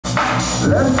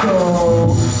Let's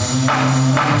go.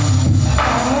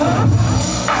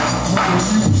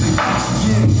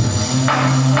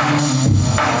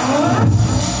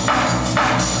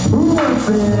 Who wants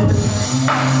it?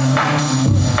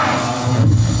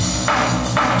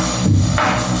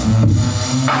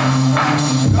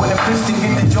 When the piston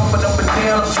get to jumping up and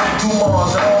down, I'm trying to do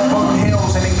Mars and all burn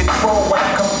hills and in control. When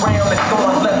I come around, they throw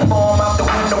my left arm out the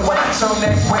window when I turn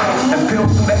that wheel and peel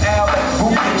through the aisle like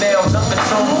boot canals. Up the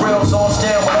some grills, all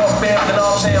down with all bad and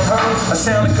all sound heard. I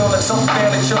sound like girl that's so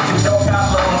bad that children dog I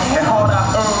learn and hard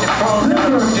I earned and burned. I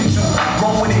earned it too.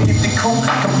 Wrong with it, get the crew.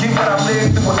 Come get what I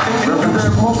lived through a thing that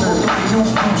new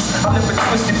boost. I live a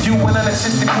twisted view and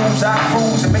unassisted moves. I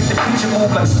cruise and make the picture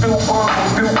move like Spielberg or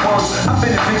Bill Words. I've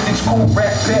been a vintage cool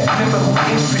rap back, never who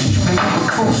interest you to do a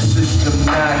cruise system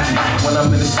magic. When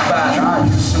I'm in the spot,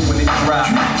 so when it drop,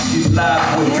 get live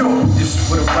with it. This is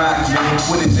for the rock, man.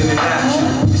 What is in an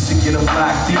action? This to get them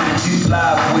locked in, get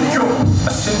live with it. A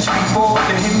century forward,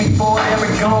 they hit me forward, there we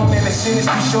go. And the sin is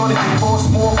too short, they force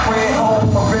more prayer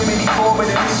home. A remedy forward,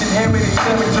 and it's inherited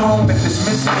terradome. If it's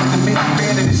missing, is the mini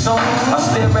band of its own. I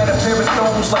stare at a pair of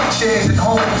thrones like chairs at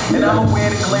home. And I'm aware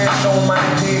the glare show my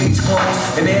head each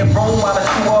clothes. And then roam while I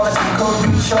do all this code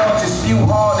new charges. Few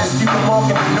hardest, few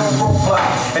marking with no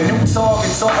roadblock. And new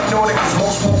targets, all I know that cause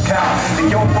most won't count. And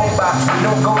your robots with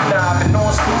no go dive. And no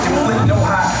scoop and flip, no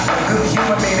hot. A good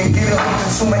human man and get it hooked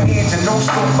into my edge. And no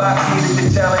scope box here to the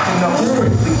challenge enough.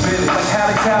 Strictly built like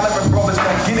Halle Tyler and brothers.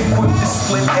 Now get equipped to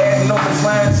split. Adding up his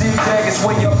lines, zigzag, it's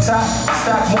way up top.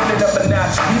 Stock moving up a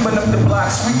notch. Sweeping up the block,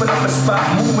 sweeping up the spot.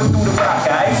 Moving through the rock,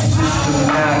 aight? System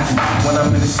magic. When I'm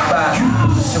in the spot,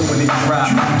 listen when it drop.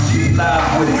 Get live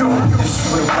with it. This is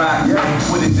for the rock.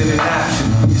 What is in an option?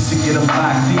 It's to get them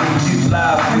locked in. Get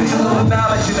live with it. A little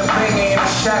knowledge in the banging and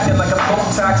shocking like a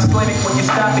Botox clinic. When you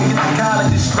stop to get to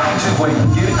college, it's stranger. Wait,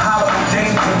 get it hollow and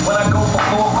danger. When I go for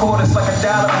 4 quarters like $1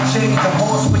 and change. A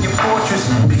horse for your fortress.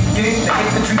 Begin the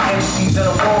infantry entities and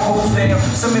a war goes down.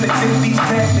 Some imitate these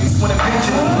tactics when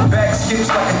eventually back skips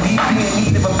like a DP in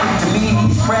need of a big to me.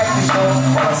 He's practiced on.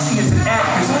 All I see is an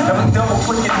actress. And we double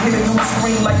click and hit a new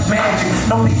screen like magic.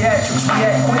 No theatrics, we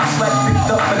act quick, like picked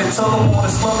up and it's all on the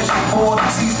sluggish and bored.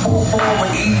 Sees full form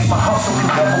with ease. My hustle can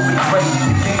double betray.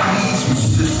 The game needs me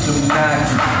system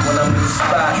magic. When I'm in the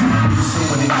spot, listen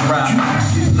when it drop.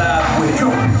 Get live with it.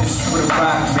 This is for the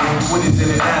rock, man. What is in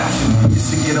an option? It's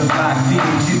to get them locked in.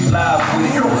 Get live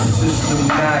with it. System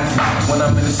magic. When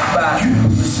I'm in the spot,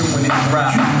 listen when it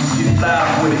drop. Get live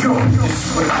with it. This is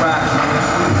for the rock, man.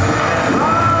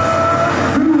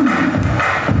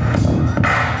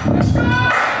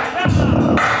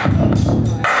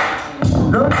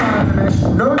 No time limit,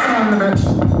 no time limit.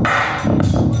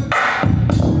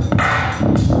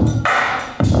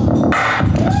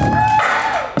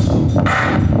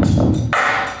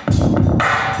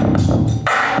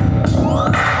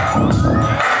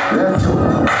 Let's go.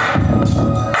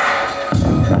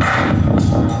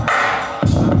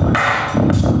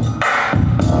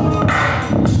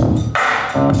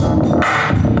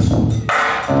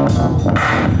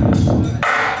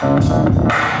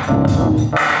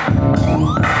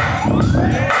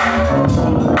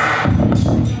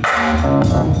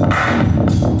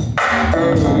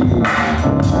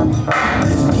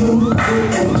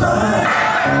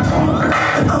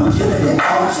 I'm giving it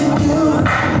all to you.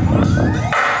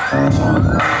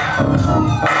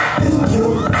 It's you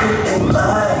and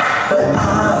mine, but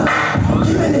I'm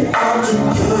giving it all to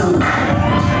you.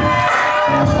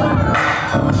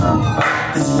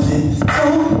 This is so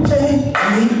take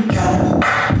me kind.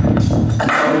 I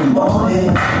know you want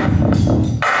it.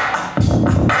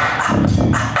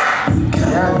 You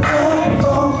got that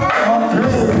for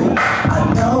through. I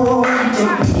know you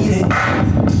need it.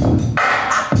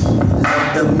 Let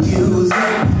the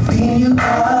music bring you up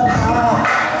high,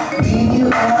 bring you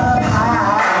up high.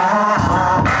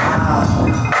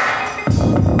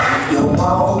 If you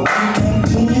want, you can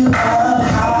bring you up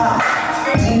high,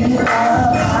 bring you up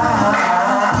high.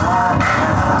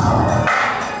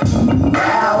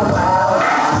 Wow, wow,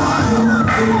 wow.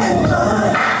 You and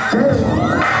mine,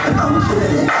 and I'm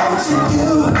giving it all to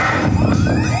you.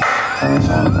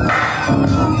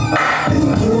 And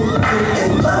you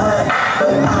and mine,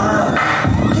 but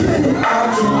I'm giving it all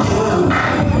to you.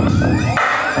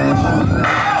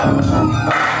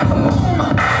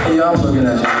 Hey, yo, I'm looking at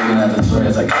the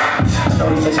threads like, I know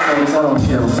you said you know this, I don't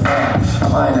give a fuck.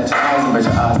 I'm eyeing at your eyes, but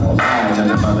your eyes don't lie.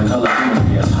 Judging by the color, you must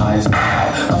be as high as sky.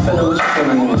 I'm feeling What you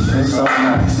feeling? It feels so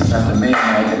nice. It's after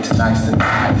midnight and tonight's the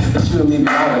night. But you and me be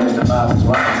alright if the vibe is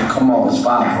right. So come on, let's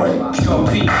vibrate.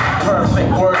 Pure beat, perfect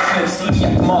wordsmith. See me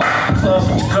at the mall, club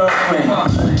with your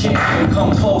girlfriend. Can't even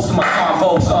come close to my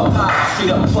combos. Up high, straight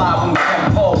up fly when we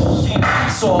compose.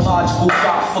 Saw a logical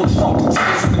drop full of funky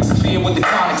tears. Mix a beer with the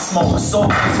chronic smoke. So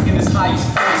music in its highest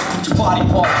force. Put your body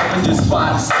parts up and just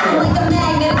ride the still. Like a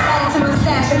magnet attached to my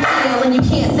stash appeal. And you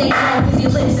can't say no cause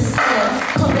your lips are sealed.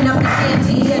 Pumping up the jam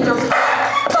to your eardrums.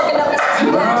 Fucking up the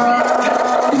Tigran.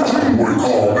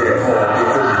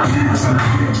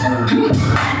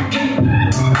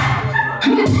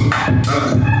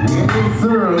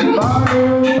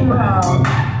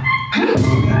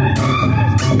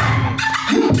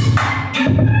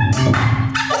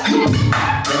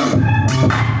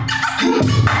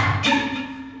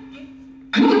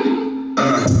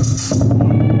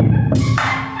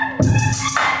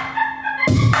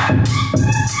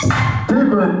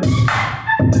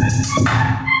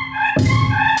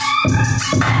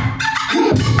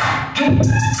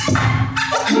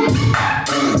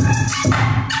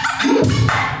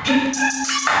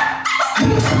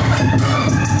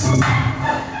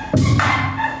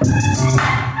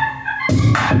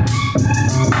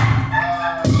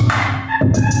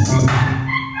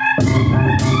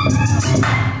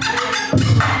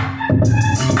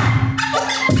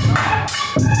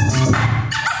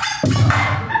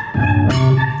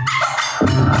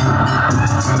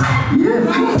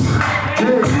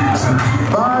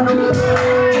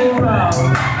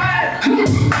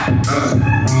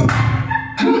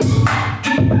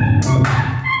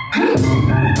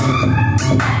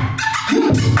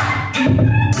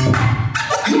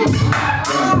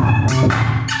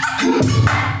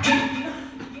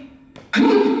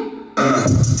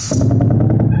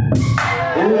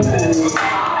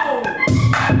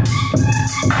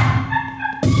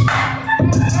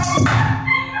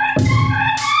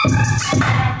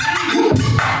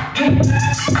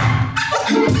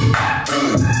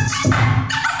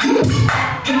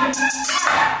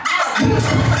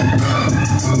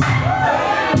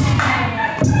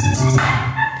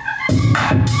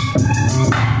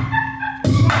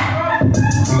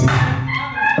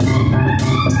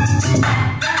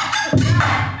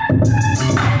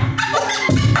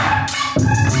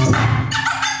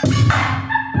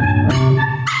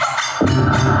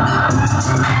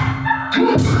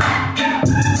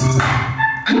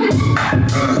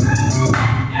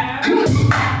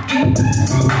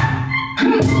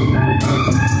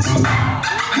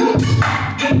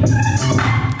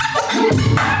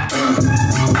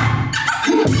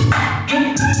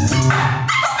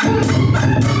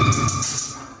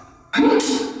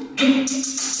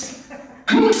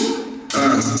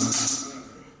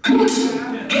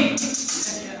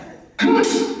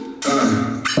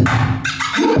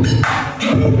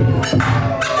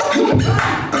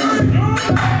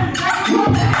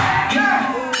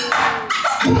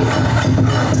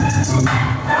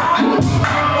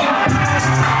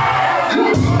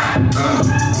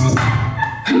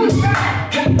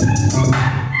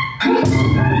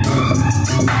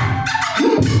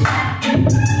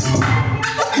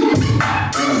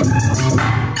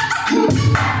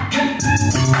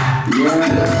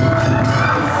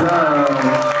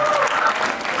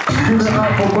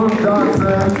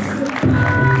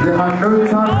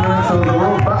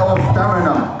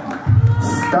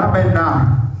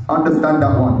 Understand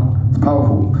that one. It's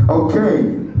powerful.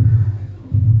 Okay.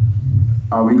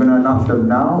 Are we gonna announce them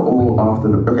now or after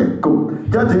the? Okay, cool.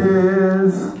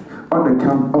 Judges on the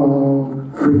count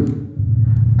of 3,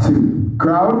 2.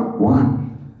 Crowd 1.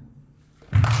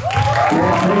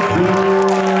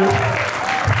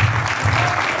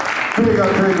 Big up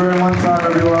Tigran one time,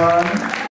 everyone.